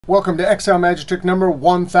Welcome to Excel Magic Trick number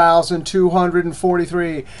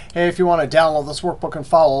 1243. Hey, if you want to download this workbook and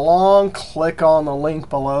follow along, click on the link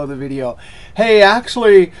below the video. Hey,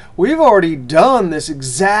 actually, we've already done this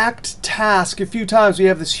exact task a few times. We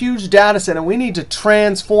have this huge data set, and we need to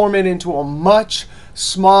transform it into a much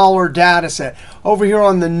smaller data set. Over here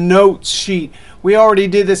on the notes sheet, we already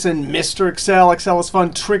did this in Mr. Excel, Excel is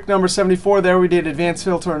Fun, trick number 74. There we did advanced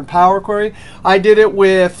filter and Power Query. I did it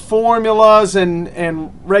with formulas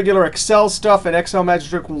and regular Excel stuff at Excel Magic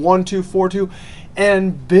Trick 1242.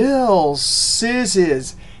 And Bill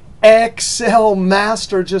Szysz's Excel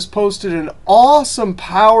Master just posted an awesome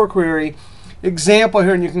Power Query example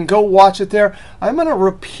here, and you can go watch it there. I'm going to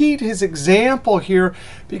repeat his example here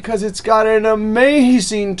because it's got an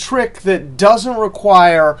amazing trick that doesn't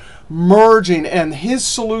require merging, and his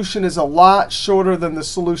solution is a lot shorter than the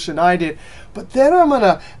solution I did. But then I'm going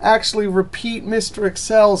to actually repeat Mr.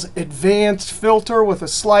 Excel's advanced filter with a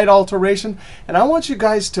slight alteration, and I want you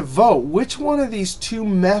guys to vote which one of these two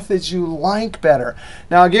methods you like better.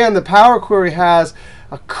 Now again, the Power Query has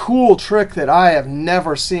a cool trick that I have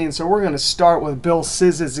never seen, so we're going to start with Bill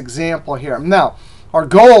Szysz's example here. Now, our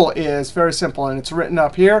goal is very simple, and it's written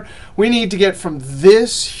up here. We need to get from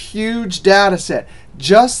this huge data set,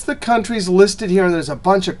 just the countries listed here, and there's a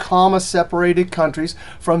bunch of comma-separated countries.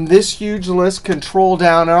 From this huge list, control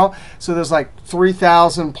down arrow, so there's like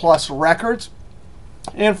 3,000 plus records.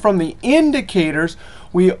 And from the indicators,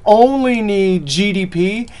 we only need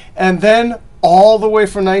GDP, and then all the way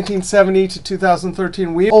from 1970 to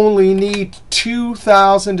 2013, we only need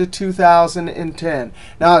 2000 to 2010.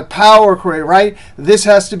 Now, at Power Query, right, this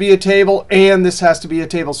has to be a table, and this has to be a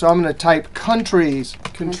table. So I'm going to type countries,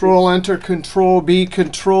 Control-Enter, Control-B,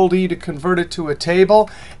 Control-D to convert it to a table.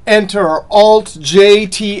 Enter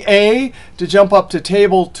Alt-J-T-A to jump up to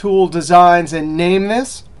Table Tool Designs and name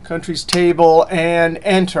this. Countries table, and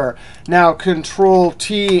enter. Now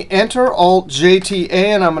Control-T, enter, Alt-J-T-A,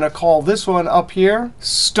 and I'm going to call this one up here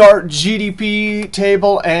Start GDP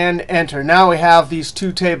table, and enter. Now we have these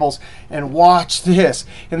two tables, and watch this.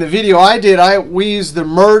 In the video I did, we used the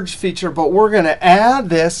merge feature, but we're going to add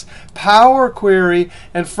this Power Query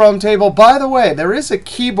and from table. By the way, there is a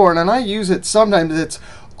keyboard, and I use it sometimes. It's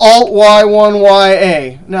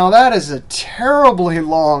Alt-Y1-Y-A. Now that is a terribly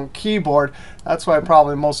long keyboard. That's why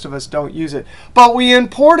probably most of us don't use it. But we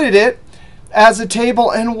imported it as a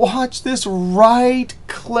table, and watch this,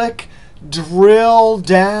 right-click, drill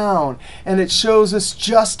down. And it shows us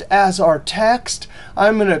just as our text.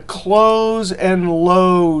 I'm going to close and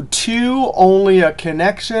load to, only a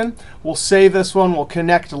connection. We'll save this one. We'll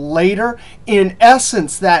connect later. In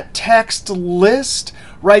essence, that text list,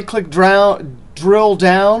 right-click, drill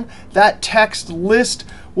down, that text list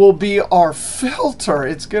will be our filter.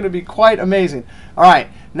 It's going to be quite amazing. All right,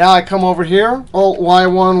 now I come over here,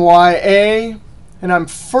 Alt-Y1-Y-A, and I'm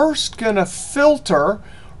first going to filter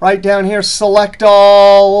right down here, select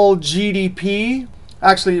all GDP.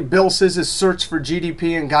 Actually, Bill Szysz searched for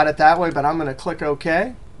GDP and got it that way, but I'm going to click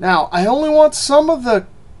OK. Now, I only want some of the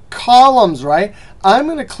columns, right? I'm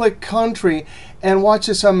going to click country, and watch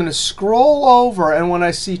this. I'm going to scroll over, and when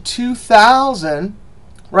I see 2000,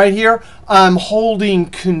 right here, I'm holding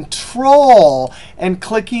Control and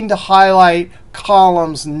clicking to highlight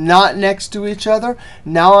columns not next to each other.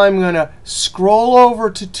 Now I'm going to scroll over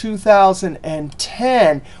to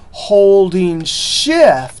 2010, holding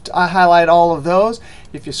Shift. I highlight all of those.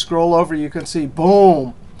 If you scroll over, you can see,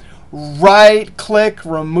 boom, right-click,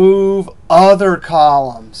 remove other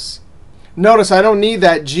columns. Notice I don't need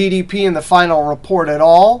that GDP in the final report at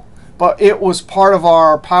all, but it was part of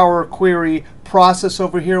our Power Query process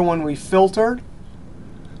over here when we filtered.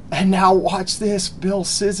 And now watch this. Bill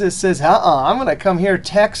Szysz says, I'm going to come here,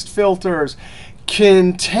 text filters,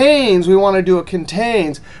 contains. We want to do a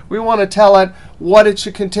contains. We want to tell it what it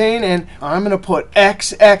should contain. And I'm going to put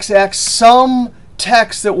XXX, some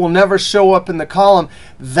text that will never show up in the column.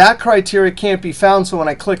 That criteria can't be found. So when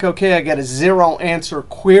I click OK, I get a 0 answer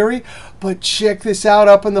query. But check this out.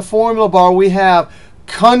 Up in the formula bar, we have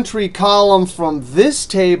country column from this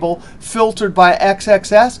table filtered by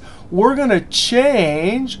XXS. We're going to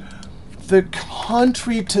change the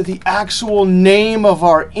country to the actual name of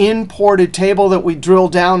our imported table that we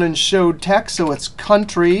drilled down and showed text. So it's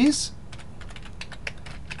countries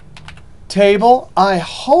table. I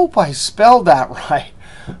hope I spelled that right.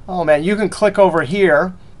 Oh, man, you can click over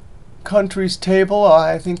here. Countries table.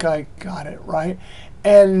 I think I got it right.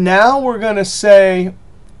 And now we're going to say,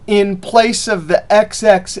 in place of the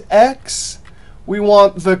XXX, we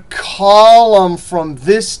want the column from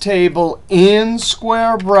this table in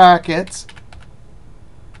square brackets,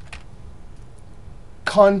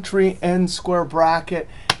 country, end square bracket,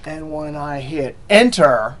 And when I hit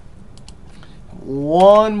Enter,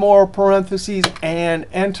 one more parentheses and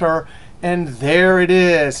Enter, and there it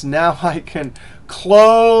is. Now I can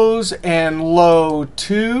close and load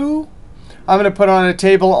to. I'm going to put on a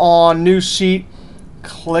table on New Sheet,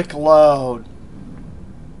 click Load.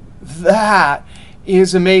 That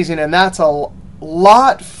is amazing, and that's a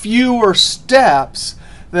lot fewer steps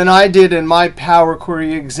than I did in my Power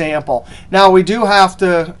Query example. Now we do have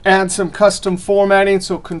to add some custom formatting,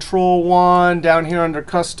 so Control-1 down here under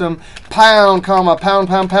Custom, pound, comma, pound,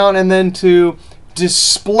 pound, pound, and then to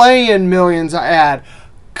display in millions I add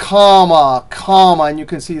comma, comma, and you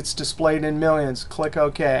can see it's displayed in millions. Click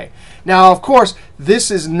OK. Now, of course, this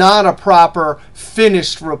is not a proper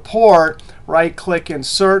finished report. Right-click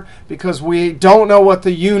Insert, because we don't know what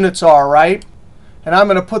the units are, right? And I'm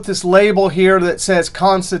going to put this label here that says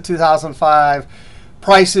Consta 2005.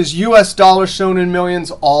 Prices US dollars shown in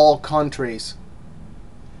millions, all countries.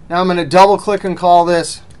 Now I'm going to double click and call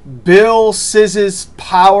this Bill Szysz's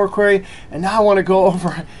Power Query. And now I want to go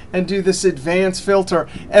over and do this advanced filter.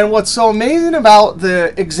 And what's so amazing about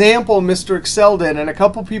the example Mr. Excel did, and a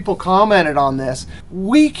couple people commented on this,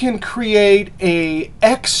 we can create a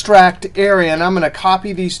extract area. And I'm going to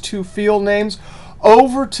copy these two field names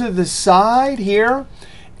over to the side here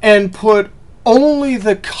and put only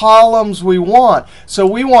the columns we want. So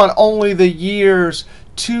we want only the years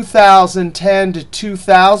 2010 to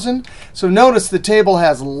 2000. So notice the table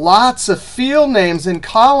has lots of field names and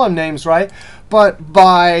column names, right? But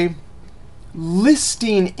by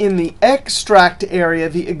listing in the extract area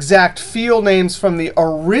the exact field names from the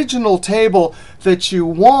original table that you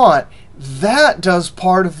want, that does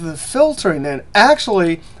part of the filtering. And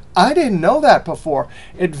actually, I didn't know that before.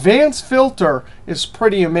 Advanced filter is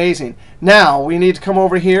pretty amazing. Now, we need to come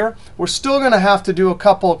over here. We're still going to have to do a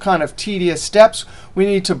couple kind of tedious steps. We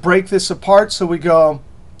need to break this apart. So we go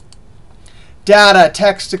Data,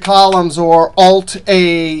 Text to Columns, or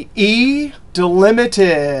Alt-A-E,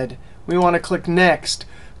 Delimited. We want to click Next.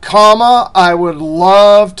 Comma, I would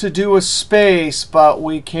love to do a space, but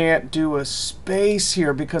we can't do a space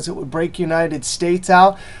here because it would break United States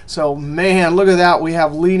out. So man, look at that. We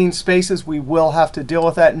have leading spaces. We will have to deal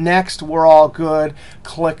with that. Next, we're all good.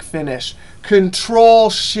 Click Finish.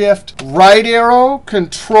 Control-Shift, right arrow,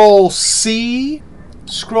 Control-C.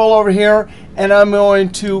 Scroll over here, and I'm going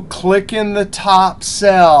to click in the top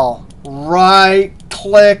cell. Right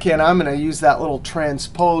click, and I'm going to use that little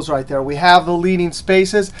transpose right there. We have the leading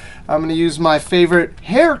spaces. I'm going to use my favorite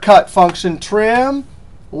haircut function, trim,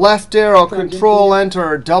 left arrow, Control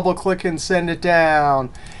Enter, double click and send it down.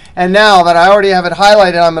 And now that I already have it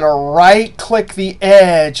highlighted, I'm going to right click the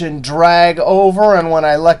edge and drag over. And when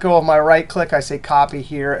I let go of my right click, I say copy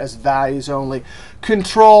here as values only.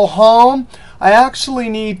 Control Home. I actually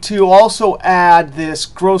need to also add this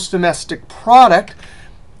gross domestic product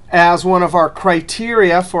as one of our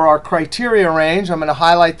criteria for our criteria range. I'm going to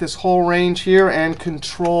highlight this whole range here and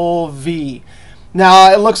Control V.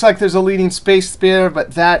 Now, it looks like there's a leading space there,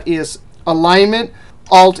 but that is alignment.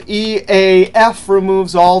 Alt-E-A-F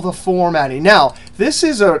removes all the formatting. Now, this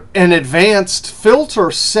is an advanced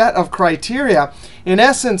filter set of criteria. In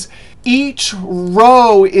essence, each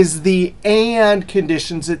row is the AND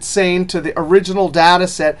conditions it's saying to the original data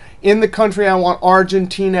set. In the country, I want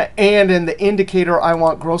Argentina, and in the indicator, I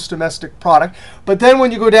want gross domestic product. But then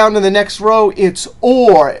when you go down to the next row, it's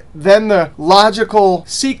OR. Then the logical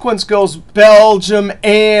sequence goes Belgium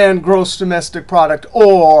and gross domestic product,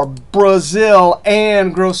 or Brazil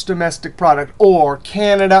and gross domestic product, or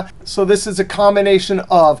Canada. So this is a combination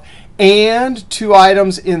of and two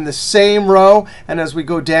items in the same row. And as we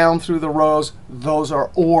go down through the rows, those are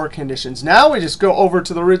OR conditions. Now we just go over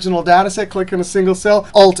to the original data set, click in a single cell,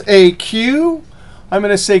 Alt-A-Q. I'm going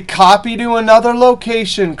to say copy to another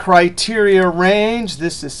location, criteria range.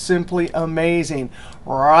 This is simply amazing.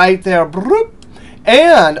 Right there. Bloop.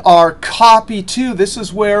 And our copy to, this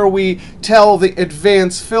is where we tell the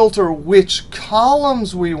advanced filter which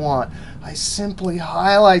columns we want. I simply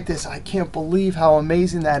highlight this. I can't believe how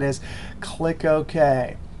amazing that is. Click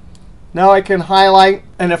OK. Now I can highlight,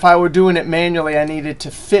 and if I were doing it manually, I needed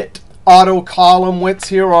to fit auto column widths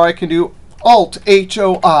here, or I can do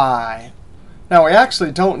Alt-H-O-I. Now we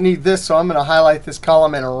actually don't need this, so I'm going to highlight this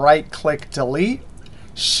column and right-click Delete.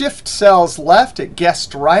 Shift cells left, it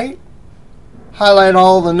guessed right. Highlight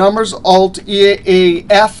all the numbers,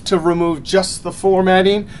 Alt-E-A-F to remove just the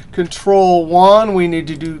formatting. Control-1, we need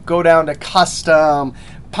to go down to Custom,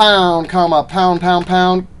 pound, comma, pound, pound,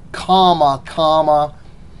 pound, comma, comma.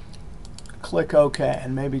 Click OK,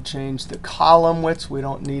 and maybe change the column widths. We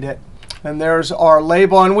don't need it. And there's our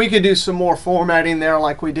label. And we could do some more formatting there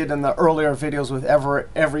like we did in the earlier videos with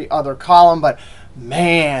every other column. But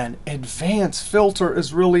man, advanced filter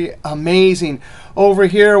is really amazing. Over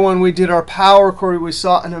here, when we did our Power Query, we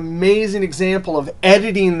saw an amazing example of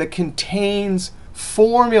editing the contains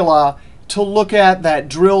formula to look at that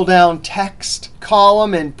drill down text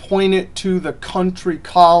column and point it to the country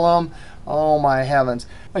column. Oh, my heavens.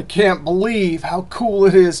 I can't believe how cool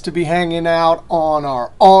it is to be hanging out on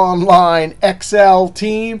our online Excel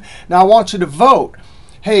team. Now, I want you to vote.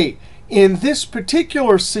 Hey, in this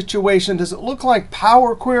particular situation, does it look like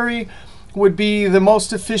Power Query would be the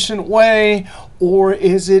most efficient way, or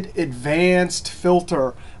is it advanced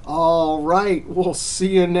filter? All right, we'll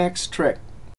see you next trick.